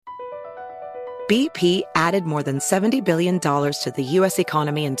BP added more than $70 billion to the U.S.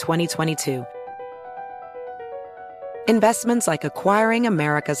 economy in 2022. Investments like acquiring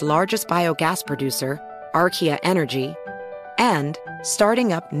America's largest biogas producer, Archaea Energy, and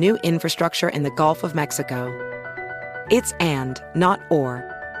starting up new infrastructure in the Gulf of Mexico. It's and, not or.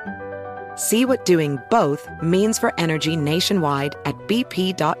 See what doing both means for energy nationwide at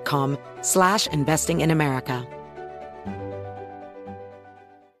bp.com/investing in America.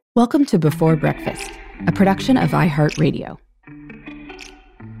 Welcome to Before Breakfast, a production of iHeartRadio.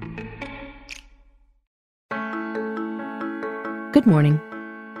 Good morning.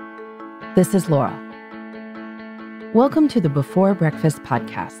 This is Laura. Welcome to the Before Breakfast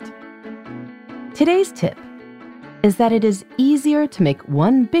podcast. Today's tip is that it is easier to make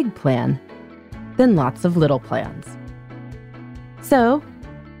one big plan than lots of little plans. So,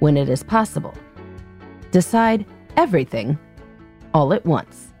 when it is possible, decide everything all at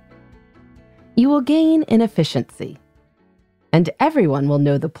once. You will gain in efficiency, and everyone will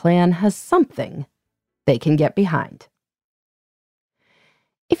know the plan has something they can get behind.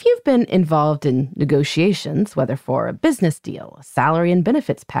 If you've been involved in negotiations, whether for a business deal, a salary and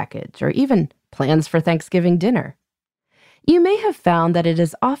benefits package, or even plans for Thanksgiving dinner, you may have found that it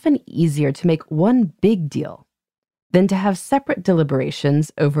is often easier to make one big deal than to have separate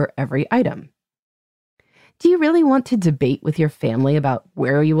deliberations over every item. Do you really want to debate with your family about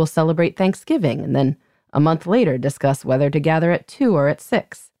where you will celebrate Thanksgiving and then a month later discuss whether to gather at 2 or at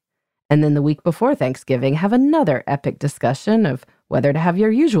 6? And then the week before Thanksgiving have another epic discussion of whether to have your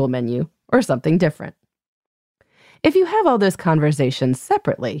usual menu or something different. If you have all those conversations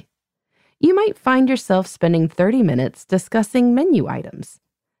separately, you might find yourself spending 30 minutes discussing menu items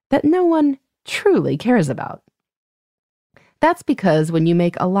that no one truly cares about. That's because when you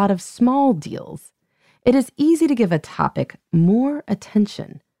make a lot of small deals, it is easy to give a topic more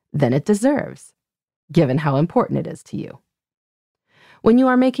attention than it deserves, given how important it is to you. When you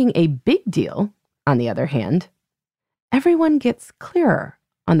are making a big deal, on the other hand, everyone gets clearer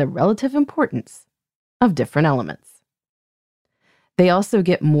on the relative importance of different elements. They also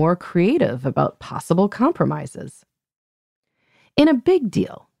get more creative about possible compromises. In a big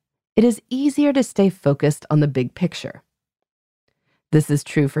deal, it is easier to stay focused on the big picture. This is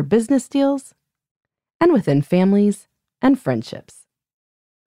true for business deals and within families and friendships.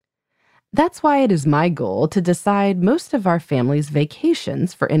 That's why it is my goal to decide most of our family's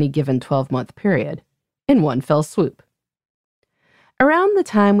vacations for any given 12-month period in one fell swoop. Around the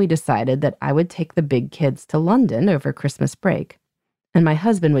time we decided that I would take the big kids to London over Christmas break, and my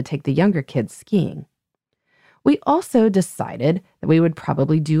husband would take the younger kids skiing, we also decided that we would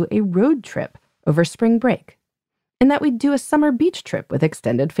probably do a road trip over spring break, and that we'd do a summer beach trip with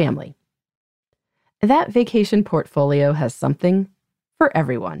extended family. That vacation portfolio has something for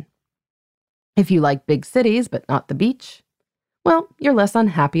everyone. If you like big cities but not the beach, well, you're less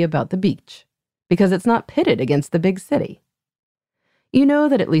unhappy about the beach because it's not pitted against the big city. You know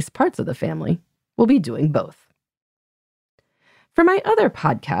that at least parts of the family will be doing both. For my other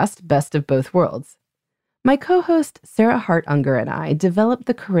podcast, Best of Both Worlds, my co-host Sarah Hart Unger and I developed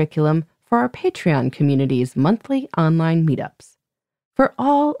the curriculum for our Patreon community's monthly online meetups for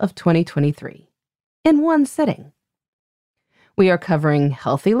all of 2023 in one sitting. We are covering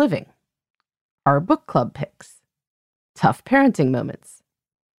healthy living, our book club picks, tough parenting moments,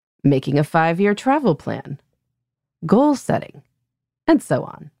 making a 5-year travel plan, goal setting, and so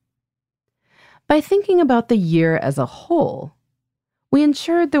on. By thinking about the year as a whole, we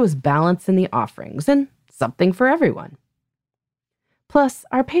ensured there was balance in the offerings and something for everyone. Plus,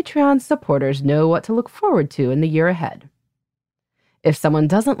 our Patreon supporters know what to look forward to in the year ahead. If someone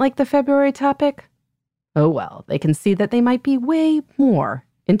doesn't like the February topic, oh well, they can see that they might be way more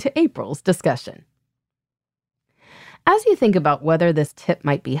into April's discussion. As you think about whether this tip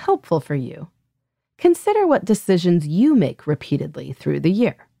might be helpful for you, consider what decisions you make repeatedly through the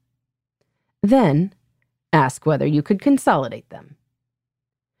year. Then, ask whether you could consolidate them.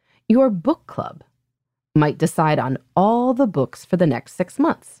 Your book club might decide on all the books for the next 6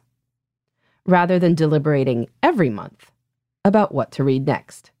 months, rather than deliberating every month about what to read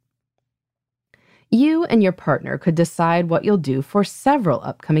next. You and your partner could decide what you'll do for several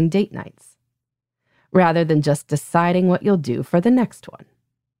upcoming date nights, rather than just deciding what you'll do for the next one.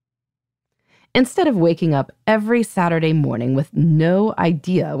 Instead of waking up every Saturday morning with no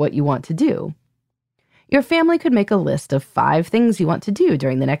idea what you want to do, your family could make a list of 5 things you want to do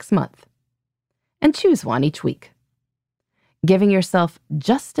during the next month, and choose one each week, giving yourself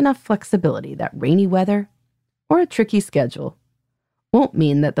just enough flexibility that rainy weather or a tricky schedule won't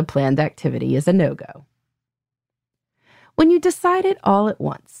mean that the planned activity is a no-go. When you decide it all at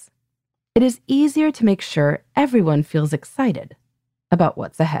once, it is easier to make sure everyone feels excited about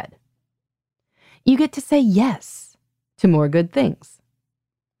what's ahead. You get to say yes to more good things.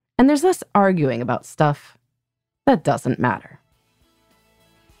 And there's less arguing about stuff that doesn't matter.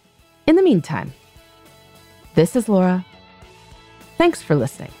 In the meantime, this is Laura. Thanks for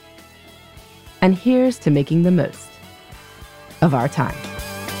listening. And here's to making the most of our time.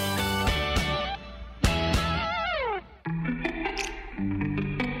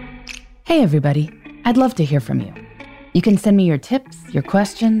 Hey everybody, I'd love to hear from you. You can send me your tips, your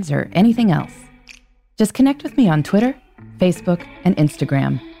questions, or anything else. Just connect with me on Twitter, Facebook, and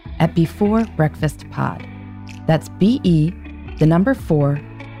Instagram at Before Breakfast Pod. That's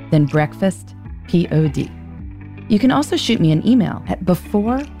BE4, then breakfast, POD. You can also shoot me an email at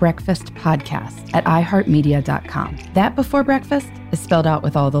beforebreakfastpodcast@iheartmedia.com. That Before Breakfast is spelled out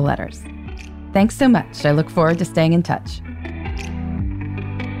with all the letters. Thanks so much. I look forward to staying in touch.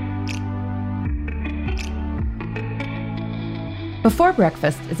 Before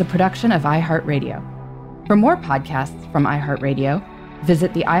Breakfast is a production of iHeartRadio. For more podcasts from iHeartRadio,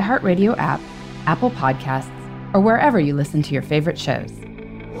 visit the iHeartRadio app, Apple Podcasts, or wherever you listen to your favorite shows.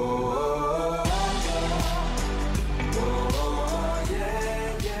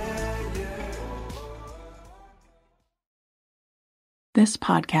 This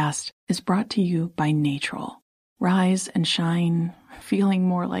podcast is brought to you by Natrol. Rise and shine, feeling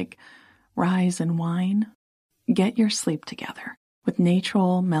more like rise and wine? Get your sleep together with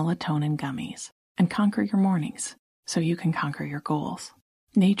Natrol melatonin gummies and conquer your mornings so you can conquer your goals.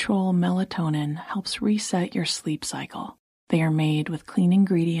 Natrol melatonin helps reset your sleep cycle. They are made with clean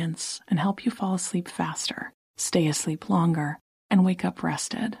ingredients and help you fall asleep faster, stay asleep longer, and wake up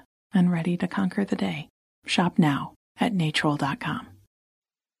rested and ready to conquer the day. Shop now at Natrol.com.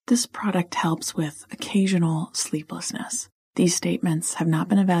 This product helps with occasional sleeplessness. These statements have not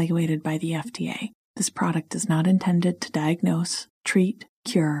been evaluated by the FDA. This product is not intended to diagnose, treat,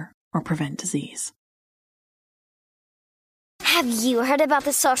 cure, or prevent disease. Have you heard about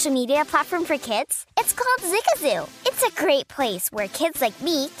the social media platform for kids? It's called Zigazoo. It's a great place where kids like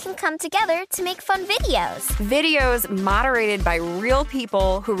me can come together to make fun videos. Videos moderated by real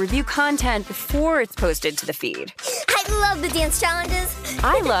people who review content before it's posted to the feed. I love the dance challenges.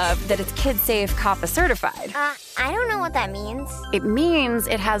 I love that it's kid-safe, COPPA certified. I don't know what that means. It means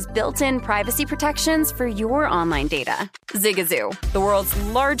it has built-in privacy protections for your online data. Zigazoo, the world's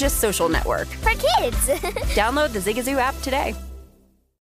largest social network. For kids. Download the Zigazoo app today.